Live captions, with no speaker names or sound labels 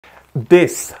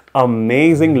This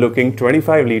amazing looking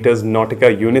 25 liters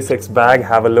Nautica unisex bag.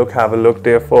 Have a look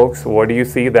dear folks. What do you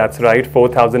see? That's right,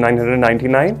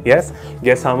 4,999. Yes,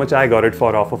 guess how much I got it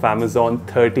for off of Amazon?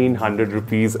 1,300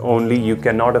 rupees only. You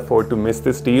cannot afford to miss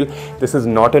this deal. This is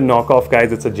not a knockoff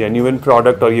guys, it's a genuine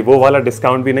product. और ये वो वाला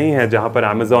discount भी नहीं है जहां पर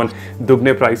Amazon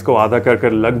दुगने प्राइस को आधा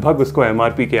कर लगभग उसको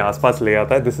MRP के आसपास ले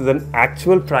आता है. This is an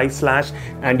actual price slash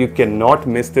and you cannot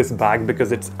miss this bag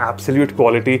because it's absolute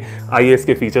quality. आइए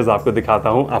इसके फीचर्स आपको दिखाता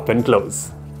हूं up and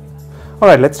close.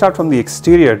 Alright, let's start from the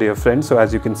exterior dear friends. So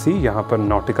as you can see यहाँ पर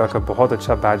Nautica का बहुत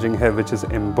अच्छा badging है which is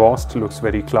embossed, looks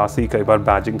very classy. कई बार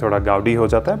badging थोड़ा गाउडी हो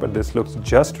जाता है but this looks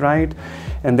just right.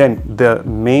 And then the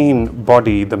main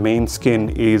body, the main skin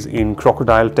is in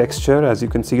crocodile texture. As you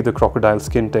can see the crocodile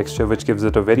skin texture which gives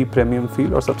it a very premium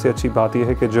feel. और सबसे अच्छी बात यह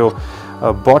है कि जो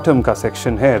bottom का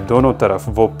section है दोनों तरफ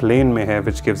वो plain में है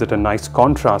which gives it a nice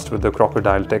contrast with the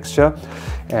crocodile texture.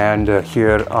 And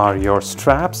here are your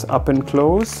straps up and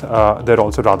close. They're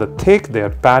also rather thick, they are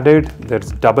padded,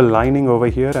 there's double lining over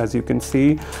here as you can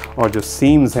see. और जो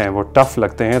seams हैं वो tough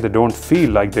लगते हैं, they don't feel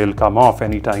like they'll come off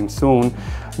anytime soon.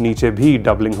 नीचे भी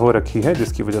doubling हो रखी है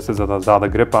जिसकी वजह से ज़्यादा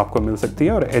ग्रिप आपको मिल सकती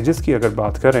है. और एजेस की अगर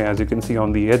बात करें as you can see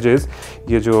on the edges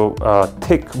ये जो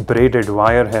थिक ब्रेडेड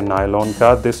वायर है नायलॉन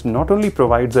का, this not only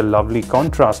provides a lovely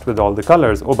contrast with all the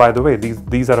colours. O by the way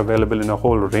these are available in a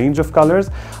whole range of colours.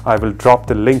 I will drop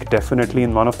the link definitely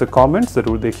in one of the comments,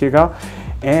 ज़रूर देखिएगा.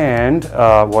 And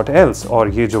what else, और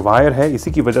ये जो wire है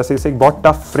इसी की वजह से इसे एक बहुत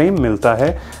टफ फ्रेम मिलता है.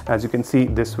 As you can see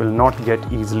this will not gate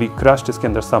easily crushed. इसके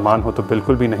अंदर सामान हो तो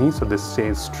बिल्कुल भी नहीं. So this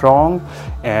stage strong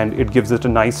and it gives it a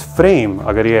nice frame.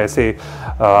 अगर ये ऐसे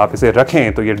आप इसे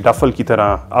रखें तो ये डफल की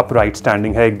तरह अपराइट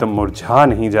स्टैंडिंग है, एकदम मुरझा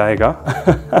नहीं जाएगा.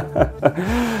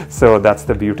 So that's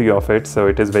the beauty of it. So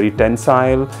it is very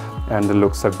tensile and the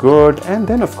looks are good. And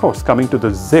then of course coming to the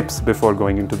zips before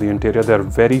going into the interior, they are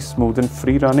very smooth and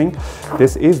free running.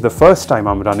 This is the first time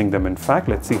I'm running them in fact.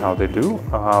 Let's see how they do.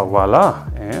 Voila,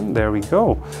 and there we go.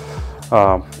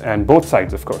 And both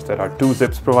sides of course there are two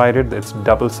zips provided. It's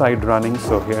double side running,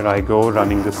 so here I go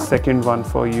running the second one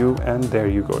for you, and there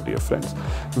you go dear friends.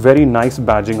 Very nice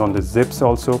badging on the zips,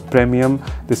 also premium.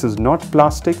 This is not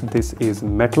plastic, this is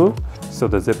metal,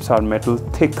 so the zips are metal,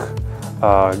 thick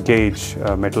gauge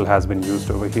metal has been used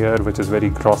over here which is very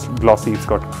glossy. It's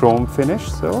got chrome finish.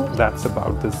 So that's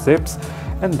about the zips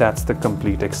and that's the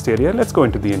complete exterior. Let's go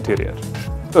into the interior.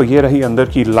 So ये रही अंदर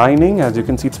की lining. As you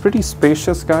can see it's pretty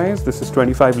spacious guys. This is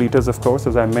 25 liters of course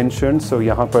as I mentioned. So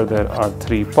यहाँ पर there are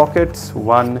 3 pockets,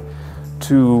 1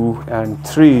 2 and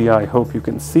 3. I hope you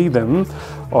can see them.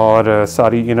 और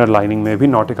सारी inner lining में भी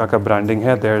Nautica का branding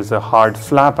है. There's a hard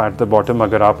flap at the bottom.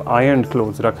 अगर आप ironed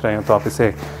clothes रख रहे हैं तो आप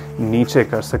इसे नीचे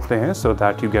कर सकते हैं so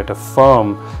that you get a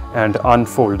firm and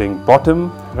unfolding bottom,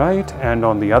 right? And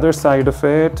on the other side of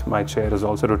it, my chair is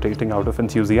also rotating out of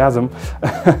enthusiasm.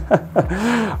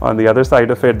 On the other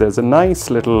side of it, there's a nice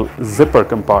little zipper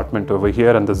compartment over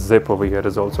here, and the zip over here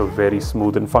is also very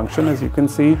smooth and function as you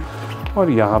can see. और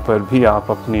यहाँ पर भी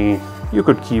आप अपनी you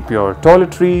could keep your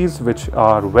toiletries which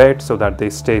are wet so that they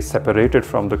stay separated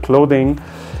from the clothing.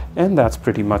 And that's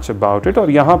pretty much about it. और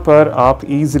यहाँ पर आप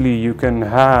easily you can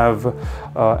have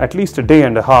at least a day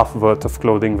and a half worth of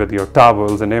clothing with your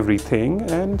towels and everything.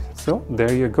 And so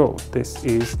there you go. This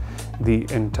is the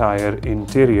entire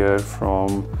interior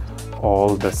from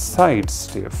all the sides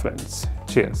dear friends.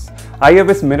 Cheers. आइए अब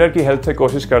इस mirror की help से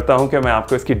कोशिश करता हूं कि मैं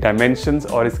आपको इसकी डायमेंशंस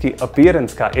और इसकी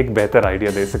अपीयरेंस का एक बेहतर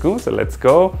आइडिया दे सकूं. So let's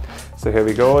go. So here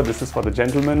we go. This is for the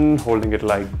gentleman holding it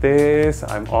like this.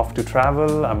 I'm off to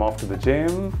travel. I'm off to the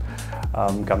gym.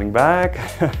 I'm coming back.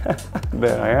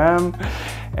 There I am.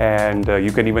 And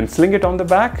you can even sling it on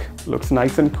the back. Looks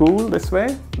nice and cool this way.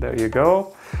 There you go.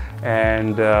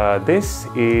 And this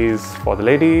is for the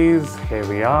ladies. Here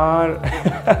we are.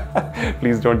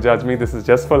 Please don't judge me, this is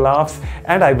just for laughs,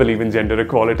 and I believe in gender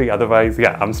equality, otherwise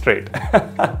yeah, I'm straight.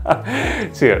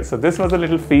 Cheers. So this was a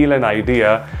little feel and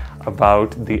idea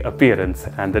about the appearance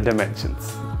and the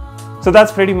dimensions. So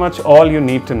that's pretty much all you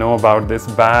need to know about this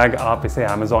bag. आप इसे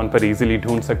Amazon पर easily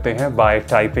ढूंढ सकते हैं by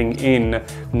typing in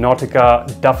Nautica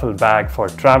duffel bag for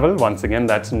travel. Once again,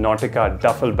 that's Nautica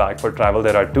duffel bag for travel.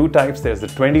 There are 2 types. There's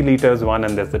the 20 liters one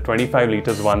and there's the 25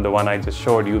 liters one. The one I just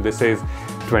showed you, this is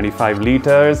 25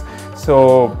 liters.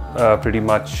 So pretty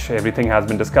much everything has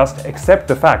been discussed except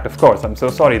the fact, of course, I'm so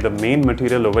sorry, the main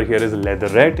material over here is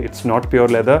leatherette. It's not pure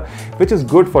leather, which is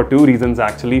good for 2 reasons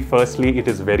actually. Firstly, it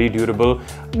is very durable,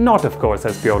 not of course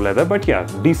as pure leather, but yeah,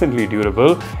 decently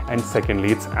durable. And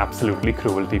secondly, it's absolutely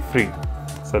cruelty free.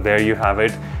 So there you have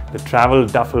it, the travel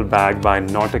duffel bag by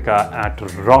Nautica at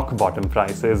rock bottom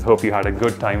prices. Hope you had a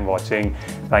good time watching.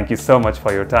 Thank you so much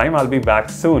for your time. I'll be back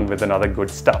soon with another good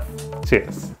stuff.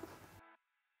 Cheers.